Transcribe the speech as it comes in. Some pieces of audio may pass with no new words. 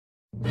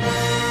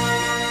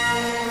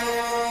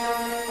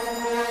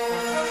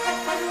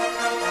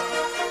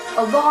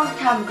a long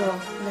time ago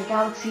in a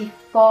galaxy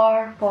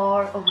far,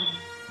 far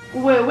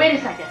away. Wait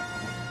a second.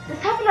 This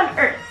happened on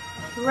Earth,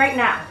 right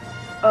now.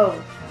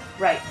 Oh,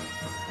 right.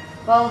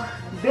 Well,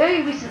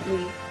 very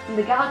recently, in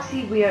the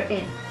galaxy we are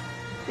in,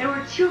 there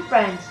were two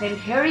friends named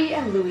Harry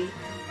and Louie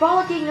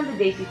frolicking in the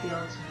daisy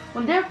fields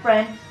when their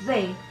friend,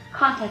 Zane,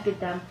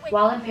 contacted them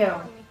while in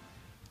peril.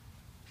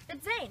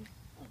 It's Zane.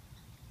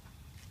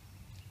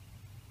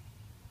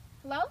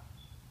 Hello?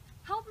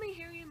 Help me,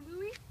 Harry and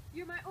Louie.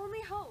 You're my only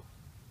hope.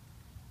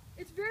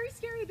 It's very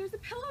scary. There's a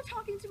pillow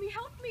talking to me.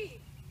 Help me.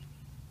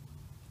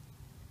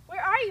 Where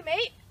are you,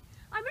 mate?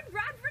 I'm in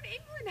Bradford,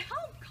 England.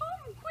 Help,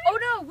 come, quick. Oh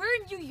no, we're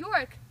in New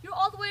York. You're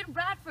all the way in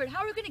Bradford.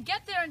 How are we going to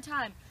get there in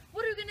time?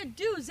 What are we going to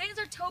do? Zane's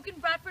our token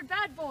Bradford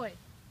bad boy.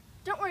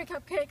 Don't worry,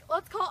 Cupcake.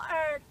 Let's call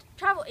our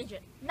travel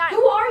agent, Niall.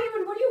 Who are you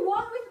and what do you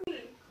want with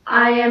me?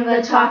 I am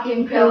the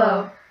talking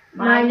pillow.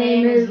 My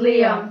name is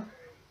Liam.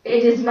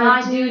 It is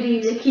my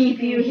duty to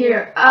keep you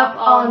here up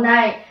all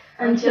night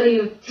until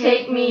you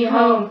take me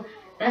home,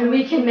 and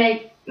we can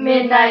make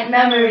midnight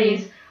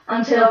memories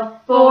until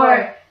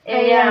 4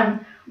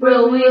 a.m.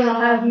 where we'll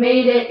have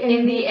made it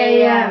in the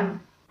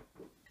a.m.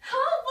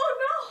 Help! Oh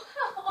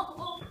no!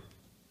 Help!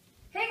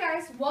 Hey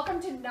guys, welcome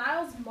to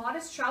Niall's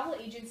Modest Travel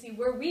Agency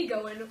where we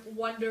go in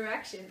one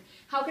direction.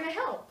 How can I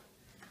help?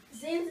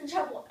 Zane's in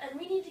trouble and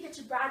we need to get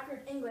to Bradford,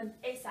 England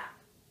ASAP.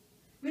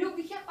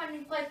 We can't find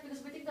any flights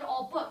because we think they're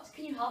all booked.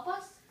 Can you help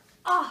us?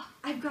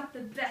 I've got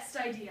the best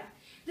idea.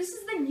 This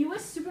is the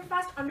newest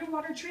super-fast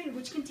underwater train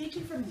which can take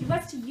you from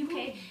US to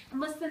UK in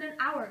less than an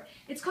hour.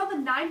 It's called the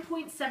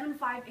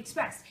 9.75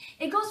 Express.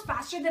 It goes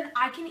faster than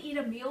I can eat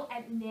a meal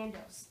at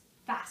Nando's.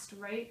 Fast,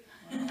 right?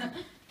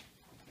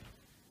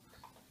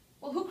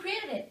 Well, who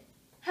created it?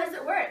 How does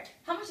it work?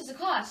 How much does it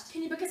cost?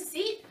 Can you book us a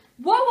seat?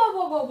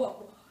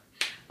 Whoa.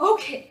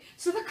 Okay,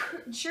 so the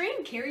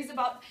train carries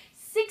about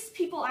 6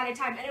 people at a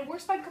time, and it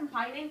works by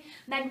combining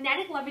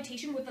magnetic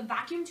levitation with a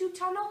vacuum tube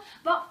tunnel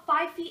about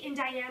 5 feet in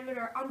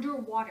diameter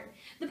underwater.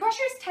 The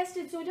pressure is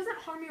tested so it doesn't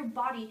harm your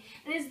body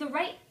and is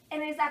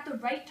at the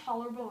right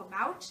tolerable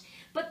amount,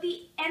 but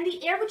the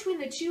air between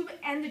the tube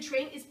and the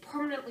train is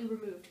permanently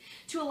removed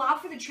to allow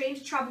for the train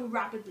to travel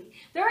rapidly.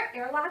 There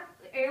are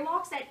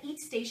airlocks at each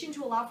station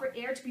to allow for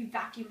air to be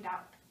vacuumed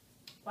out.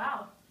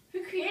 Wow.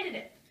 Who created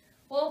it?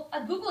 Well, I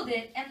googled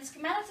it, and the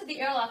schematics of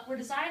the airlock were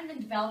designed and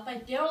developed by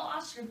Daryl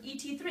Oscar of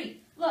ET3.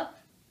 Look.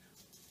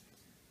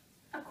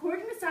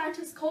 According to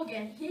scientist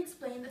Colgan, he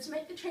explained that to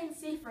make the train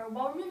safer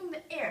while removing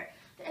the air,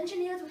 the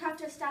engineers would have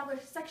to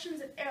establish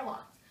sections of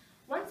airlocks.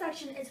 One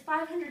section is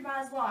 500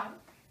 miles long,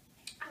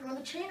 and when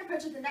the train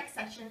approaches the next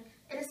section,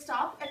 it is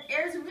stopped and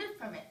air is removed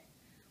from it.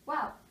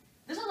 Wow.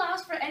 This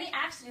allows for any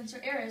accidents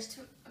or errors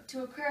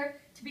to occur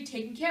to be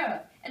taken care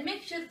of, and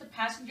make sure that the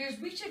passengers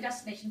reach their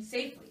destination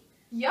safely.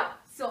 Yep,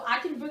 so I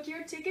can book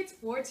your tickets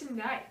for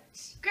tonight.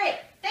 Great,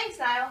 thanks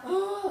Niall.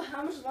 Oh,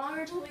 how much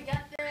longer till we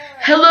get there?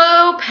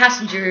 Hello,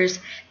 passengers.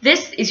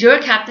 This is your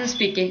captain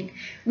speaking.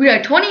 We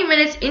are 20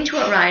 minutes into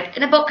our ride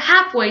and about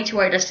halfway to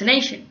our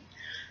destination.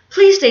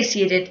 Please stay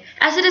seated,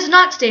 as it is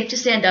not safe to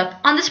stand up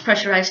on this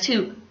pressurized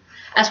tube.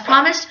 As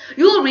promised,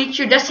 you will reach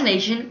your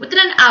destination within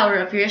an hour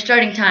of your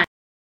starting time.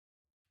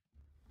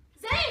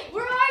 Zane,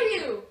 where are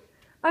you?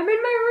 I'm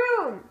in my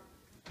room.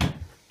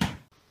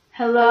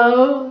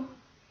 Hello?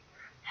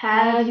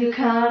 Have you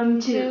come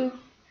to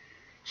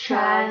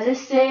try to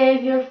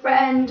save your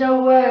friend?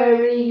 Don't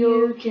worry,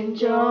 you can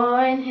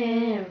join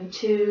him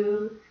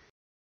too.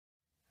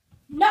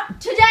 Not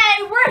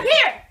today, we're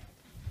here!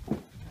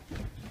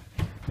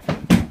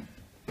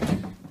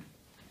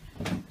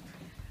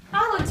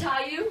 I'll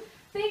untie you.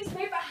 Thanks,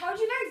 babe, but how'd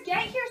you guys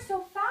get here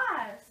so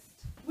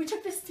fast? We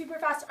took this super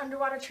fast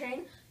underwater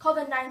train called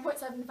the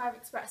 9.75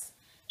 Express.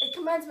 It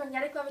combines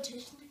magnetic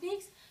levitation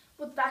techniques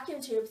with vacuum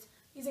tubes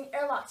using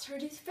airlocks to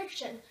reduce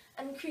friction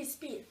and increase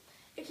speed.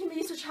 It can be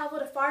used to travel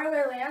to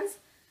faraway lands,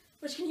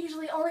 which can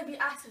usually only be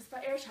accessed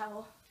by air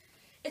travel.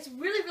 It's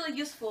really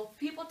useful for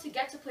people to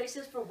get to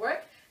places for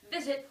work,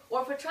 visit,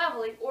 or for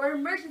traveling, or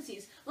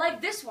emergencies,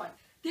 like this one.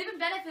 They've been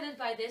benefited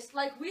by this,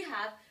 like we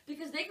have,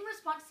 because they can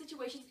respond to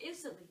situations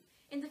instantly.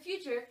 In the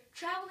future,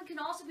 traveling can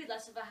also be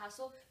less of a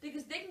hassle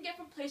because they can get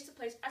from place to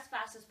place as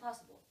fast as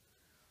possible.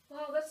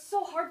 Wow, that's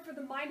so hard for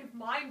the mind of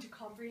mine to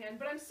comprehend,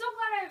 but I'm so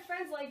glad I have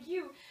friends like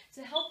you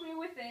to help me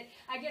with it.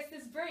 I guess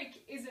this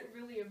break isn't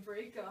really a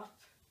breakup.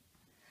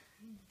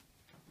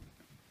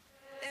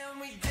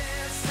 And we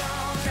danced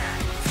all